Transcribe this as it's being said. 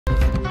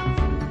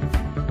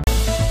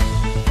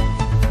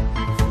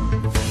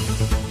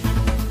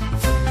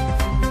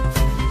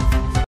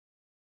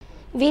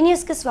వి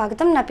news కి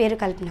స్వాగతం. నా పేరు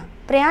కల్పన.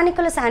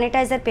 ప్రయాణికుల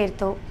శానిటైజర్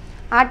పేరుతో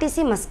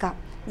ఆర్టీసీ మస్కా,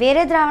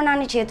 వేరే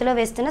ద్రావణాన్ని చేతిలో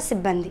వేస్తున్న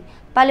సిబ్బంది,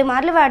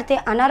 పలుమార్లు వాడితే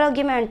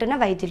అనారోగ్యమే అంటున్న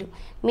వైద్యులు,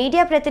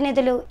 మీడియా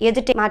ప్రతినిధులు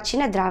ఎదుటి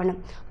మార్చిన ద్రావణం,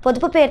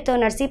 పొదుపు పేరుతో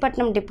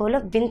నర్సీపట్నం డిపోలో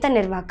వింత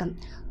నిర్వాకం,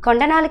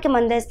 కొండనాలకి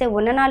మందేస్తే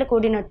ఉన్ననాలు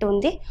కూడినట్టు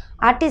ఉంది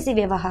ఆర్టీసీ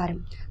వ్యవహారం.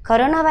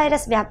 కరోనా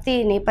వైరస్ వ్యాప్తి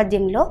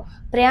నేపథ్యంలో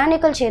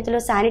ప్రయాణికుల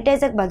చేతిలో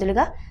శానిటైజర్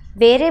బదులుగా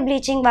వేరే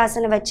బ్లీచింగ్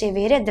వాసన వచ్చే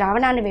వేరే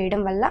ద్రావణాన్ని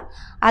వేయడం వల్ల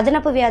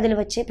అదనపు వ్యాధులు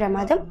వచ్చే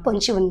ప్రమాదం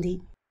పొంచి ఉంది.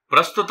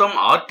 ప్రస్తుతం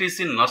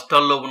ఆర్టీసీ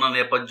నష్టాల్లో ఉన్న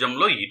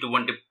నేపథ్యంలో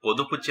ఇటువంటి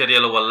పొదుపు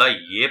చర్యల వల్ల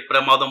ఏ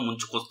ప్రమాదం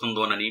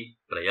ముంచుకొస్తుందోనని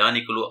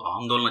ప్రయాణికులు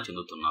ఆందోళన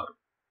చెందుతున్నారు.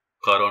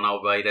 కరోనా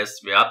వైరస్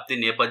వ్యాప్తి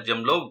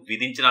నేపథ్యంలో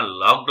విధించిన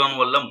లాక్డౌన్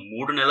వల్ల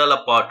 3 నెలల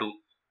పాటు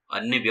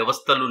అన్ని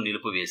వ్యవస్థలు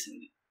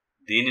నిలిపివేసింది.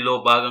 దీనిలో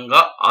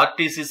భాగంగా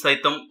ఆర్టీసీ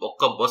సైతం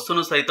ఒక్క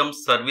బస్సును సైతం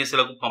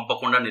సర్వీసులకు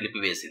పంపకుండా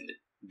నిలిపివేసింది.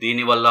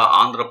 దీనివల్ల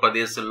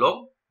ఆంధ్రప్రదేశ్లో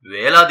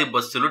వేలాది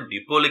బస్సులు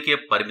డిపోలకే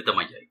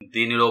పరిమితమయ్యాయి.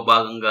 దీనిలో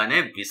భాగంగానే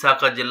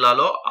విశాఖ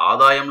జిల్లాలో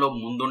ఆదాయంలో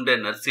ముందుండే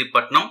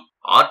నర్సీపట్నం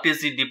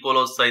ఆర్టీసీ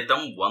డిపోలో సైతం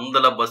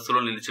వందల బస్సులు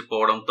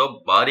నిలిచిపోవడంతో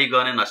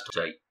భారీగానే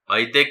నష్టపోయాయి.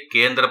 అయితే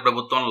కేంద్ర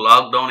ప్రభుత్వం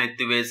లాక్డౌన్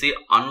ఎత్తివేసి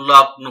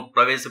అన్లాక్ ను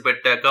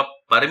ప్రవేశపెట్టాక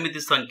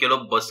పరిమితి సంఖ్యలో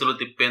బస్సులు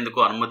తిప్పేందుకు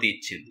అనుమతి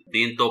ఇచ్చింది.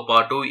 దీంతో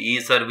పాటు ఈ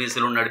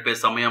సర్వీసులు నడిపే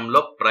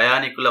సమయంలో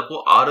ప్రయాణికులకు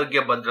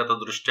ఆరోగ్య భద్రత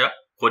దృష్ట్యా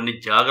కొన్ని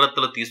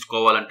జాగ్రత్తలు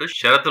తీసుకోవాలంటూ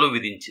షరతులు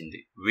విధించింది.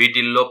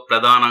 వీటిల్లో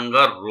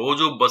ప్రధానంగా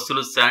రోజు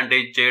బస్సులు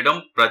శానిటైజ్ చేయడం,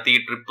 ప్రతి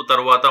ట్రిప్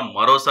తర్వాత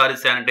మరోసారి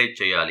శానిటైజ్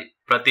చేయాలి,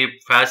 ప్రతి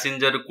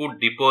ప్యాసింజర్ కు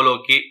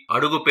డిపోలోకి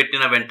అడుగు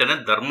పెట్టిన వెంటనే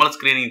థర్మల్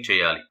స్క్రీనింగ్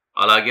చేయాలి,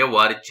 అలాగే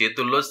వారి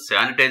చేతుల్లో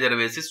శానిటైజర్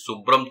వేసి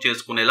శుభ్రం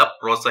చేసుకునేలా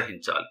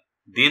ప్రోత్సహించాలి.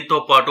 దీంతో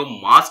పాటు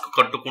మాస్క్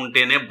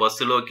కట్టుకుంటేనే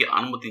బస్సులోకి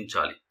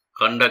అనుమతించాలి.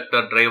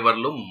 కండక్టర్,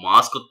 డ్రైవర్లు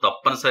మాస్క్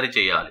తప్పనిసరి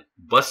చేయాలి.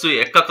 బస్సు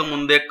ఎక్కక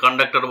ముందే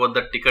కండక్టర్ వద్ద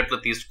టికెట్లు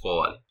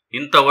తీసుకోవాలి.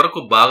 ఇంతవరకు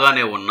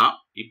బాగానే ఉన్నా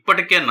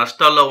ఇప్పటికే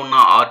నష్టాల్లో ఉన్న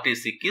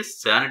ఆర్టీసీకి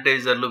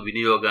శానిటైజర్లు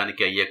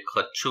వినియోగానికి అయ్యే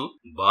ఖర్చు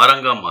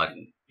భారంగా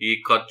మారింది. ఈ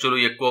ఖర్చులు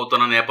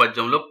ఎక్కువవుతున్న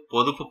నేపథ్యంలో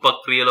పొదుపు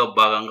ప్రక్రియలో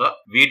భాగంగా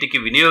వీటికి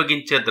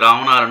వినియోగించే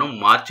ద్రావణాలను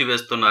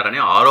మార్చివేస్తున్నారని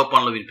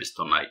ఆరోపణలు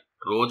వినిపిస్తున్నాయి.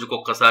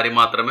 రోజుకొక్కసారి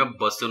మాత్రమే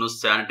బస్సును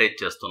శానిటైజ్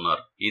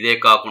చేస్తున్నారు. ఇదే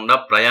కాకుండా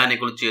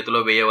ప్రయాణికులు చేతిలో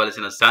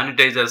వేయవలసిన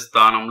శానిటైజర్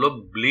స్థానంలో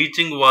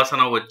బ్లీచింగ్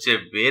వాసన వచ్చే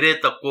వేరే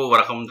తక్కువ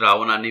రకం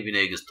ద్రావణాన్ని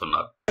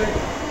వినియోగిస్తున్నారు.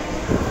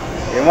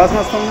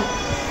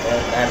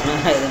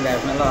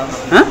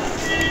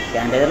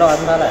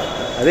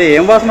 అదే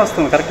ఏం వాసన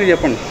వస్తుంది కరెక్ట్గా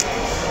చెప్పండి.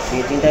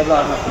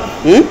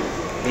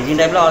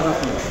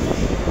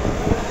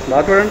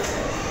 బాగా చూడండి.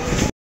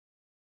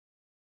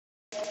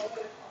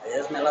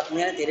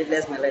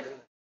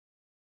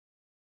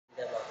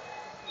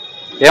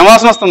 ఏం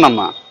వాసన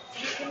వస్తుందమ్మా?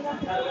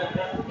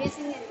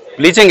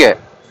 బ్లీచింగే.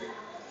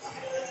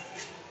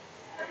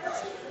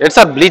 ఏంటి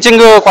సార్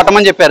బ్లీచింగ్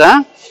కొట్టమని చెప్పారా?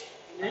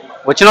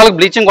 వచ్చిన వాళ్ళకి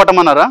బ్లీచింగ్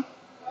కొట్టమన్నారా?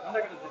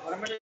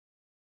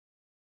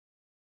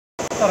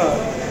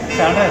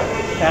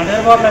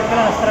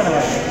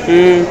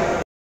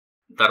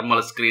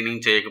 థర్మల్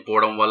స్క్రీనింగ్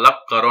చేయకపోవడం వల్ల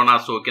కరోనా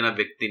సోకిన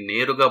వ్యక్తి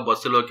నేరుగా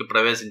బస్సులోకి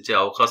ప్రవేశించే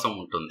అవకాశం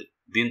ఉంటుంది.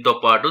 దీంతో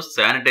పాటు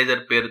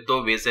శానిటైజర్ పేరుతో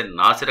వేసే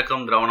నాసిరకం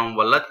ద్రావణం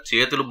వల్ల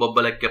చేతులు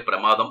బొబ్బలెక్కే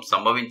ప్రమాదం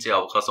సంభవించే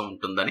అవకాశం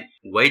ఉంటుందని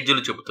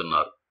వైద్యులు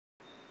చెబుతున్నారు.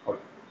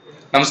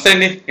 నమస్తే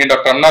అండి, నేను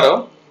డాక్టర్ అన్నారు.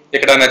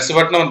 ఇక్కడ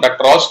నర్సీపట్నం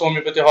డాక్టర్ రాజ్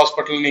హోమియోపతి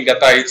హాస్పిటల్ని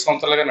గత 5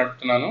 సంవత్సరాలుగా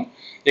నడుపుతున్నాను.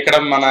 ఇక్కడ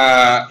మన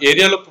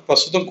ఏరియాలో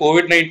ప్రస్తుతం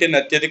కోవిడ్-19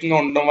 అత్యధికంగా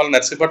ఉండడం వల్ల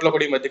నర్సీపట్నంలో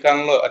కూడా ఈ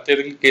మధ్యకాలంలో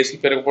అత్యధికంగా కేసులు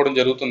పెరిగిపోవడం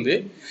జరుగుతుంది.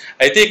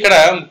 అయితే ఇక్కడ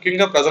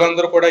ముఖ్యంగా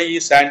ప్రజలందరూ కూడా ఈ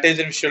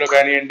శానిటైజర్ విషయంలో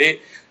కానివ్వండి,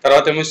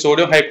 తర్వాత ఏమో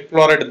సోడియం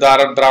హైపోక్లోరైడ్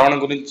ద్రావణం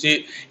గురించి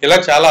ఇలా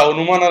చాలా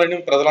అనుమానాలని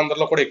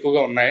ప్రజలందరిలో కూడా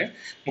ఎక్కువగా ఉన్నాయి.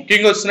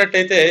 ముఖ్యంగా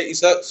వచ్చినట్టయితే ఈ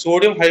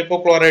సోడియం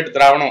హైపోక్లోరైడ్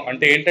ద్రావణం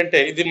అంటే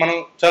ఏంటంటే ఇది మనం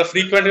చాలా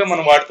ఫ్రీక్వెంట్గా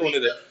మనం వాడుతూ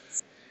ఉండేది.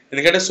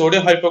 ఎందుకంటే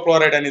సోడియం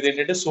హైపోక్లోరైడ్ అనేది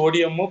ఏంటంటే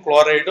సోడియము,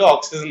 క్లోరైడ్,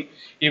 ఆక్సిజన్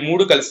ఈ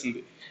 3 కలిసింది.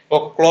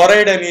 ఒక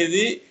క్లోరైడ్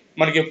అనేది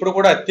మనకి ఎప్పుడు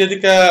కూడా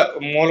అత్యధిక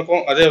మూలకం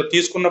అదే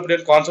తీసుకున్నప్పుడు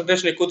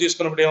కాన్సన్ట్రేషన్ ఎక్కువ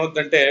తీసుకున్నప్పుడు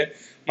ఏమవుతుందంటే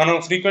మనం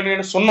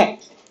ఫ్రీక్వెంట్గా సున్నం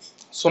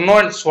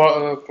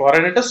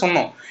క్లోరైడ్ అంటే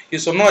సున్నం. ఈ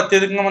సున్నం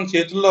అత్యధికంగా మన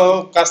చేతుల్లో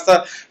కాస్త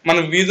మన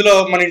వీధిలో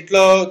మన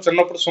ఇంట్లో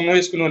చిన్నప్పుడు సున్నం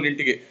వేసుకునే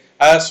ఇంటికి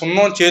ఆ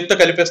సున్నం చేతితో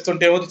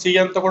కలిపేస్తుంటే ఏమవుతుంది,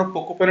 చెయ్యి అంతా కూడా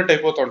పొక్కుపోయినట్టు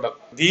అయిపోతూ ఉంటారు.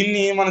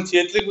 దీన్ని మన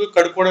చేతులకు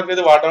కడుక్కోవడం మీద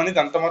వాడడం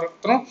అనేది అంత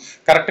మాత్రం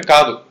కరెక్ట్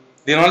కాదు.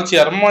 దీనివల్ల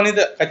చర్మం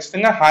అనేది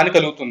ఖచ్చితంగా హాని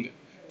కలుగుతుంది.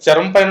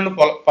 చర్మం పైన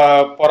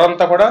పొర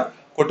అంతా కూడా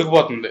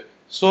కొట్టుకుపోతుంది.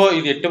 సో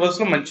ఇది ఎట్టి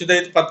బస్సులో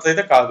మంచిదైతే పద్ధతి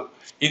అయితే కాదు.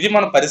 ఇది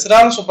మన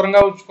పరిసరాలను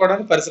శుభ్రంగా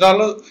ఉంచుకోవడానికి,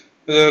 పరిసరాలు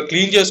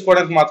క్లీన్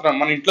చేసుకోవడానికి మాత్రం,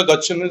 మన ఇంట్లో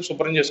గచ్చుని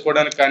శుభ్రం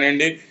చేసుకోవడానికి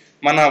కానివ్వండి,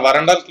 మన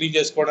వరండాలు క్లీన్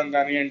చేసుకోవడం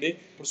కానివ్వండి.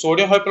 ఇప్పుడు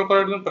సోడియం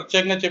హైపోక్లోరైడ్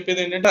ప్రత్యేకంగా చెప్పేది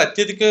ఏంటంటే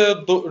అత్యధిక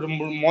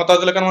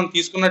మోతాదులు కన్నా మనం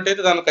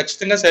తీసుకున్నట్టయితే దానికి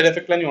ఖచ్చితంగా సైడ్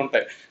ఎఫెక్ట్లు అనేవి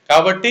ఉంటాయి.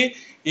 కాబట్టి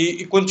ఈ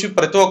కొంచెం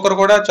ప్రతి ఒక్కరు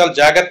కూడా చాలా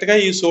జాగ్రత్తగా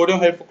ఈ సోడియం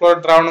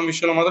హైపోక్లోరైడ్ ద్రావణం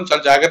విషయంలో మాత్రం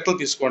చాలా జాగ్రత్తలు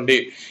తీసుకోండి.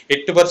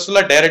 ఎట్టి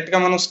పరిస్థితుల్లో డైరెక్ట్గా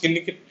మనం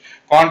స్కిన్కి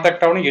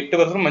కాంటాక్ట్ అవ్వడం ఎట్టి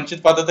పరిస్థితుల్లో మంచి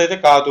పద్ధతి అయితే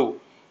కాదు.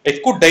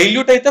 ఎక్కువ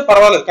డైల్యూట్ అయితే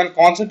పర్వాలేదు, కానీ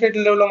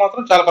కాన్సన్ట్రేటెడ్ లెవెల్లో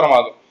మాత్రం చాలా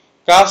ప్రమాదం.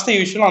 కాస్త ఈ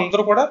విషయంలో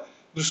అందరూ కూడా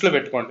దృష్టిలో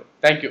పెట్టుకోండి.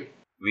 Thank you.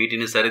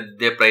 వీటిని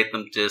సరిదిద్దే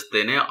ప్రయత్నం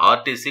చేస్తేనే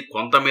ఆర్టీసీ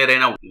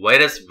కొంతమేరైన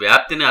వైరస్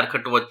వ్యాప్తిని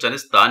అరికట్టవచ్చని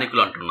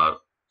స్థానికులు అంటున్నారు.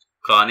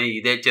 కానీ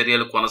ఇదే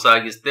చర్యలు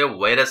కొనసాగిస్తే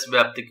వైరస్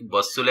వ్యాప్తికి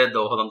బస్సులే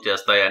దోహదం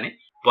చేస్తాయని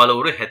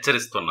పలువురు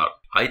హెచ్చరిస్తున్నారు.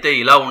 అయితే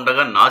ఇలా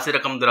ఉండగా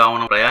నాసిరకం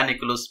ద్రావణం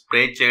ప్రయాణికులు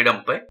స్ప్రే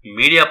చేయడంపై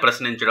మీడియా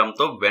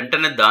ప్రశ్నించడంతో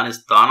వెంటనే దాని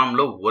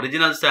స్థానంలో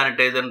ఒరిజినల్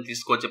శానిటైజర్ ను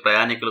తీసుకొచ్చి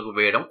ప్రయాణికులకు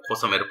వేయడం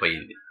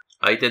కొసమెరుపయింది.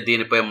 అయితే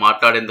దీనిపై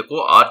మాట్లాడేందుకు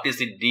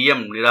ఆర్టీసీ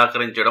డిఎం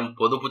నిరాకరించడం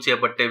పొదుపు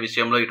చేపట్టే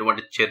విషయంలో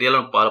ఇటువంటి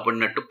చర్యలను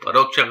పాల్పడినట్టు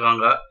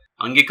పరోక్షంగా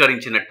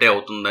అంగీకరించినట్టే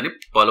అవుతుందని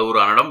పలువురు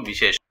అనడం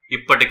విశేషం.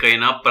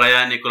 ఇప్పటికైనా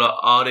ప్రయాణికుల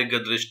ఆరోగ్య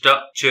దృష్ట్యా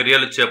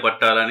చర్యలు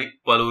చేపట్టాలని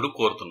పలువురు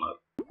కోరుతున్నారు.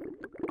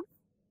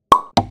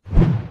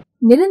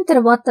 నిరంతర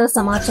వార్తా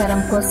సమాచారం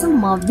కోసం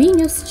మా వి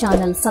న్యూస్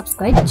ఛానల్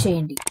సబ్స్క్రైబ్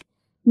చేయండి.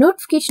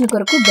 నోటిఫికేషన్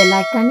కొరకు బెల్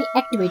ఐకాన్ని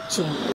యాక్టివేట్ చేయండి.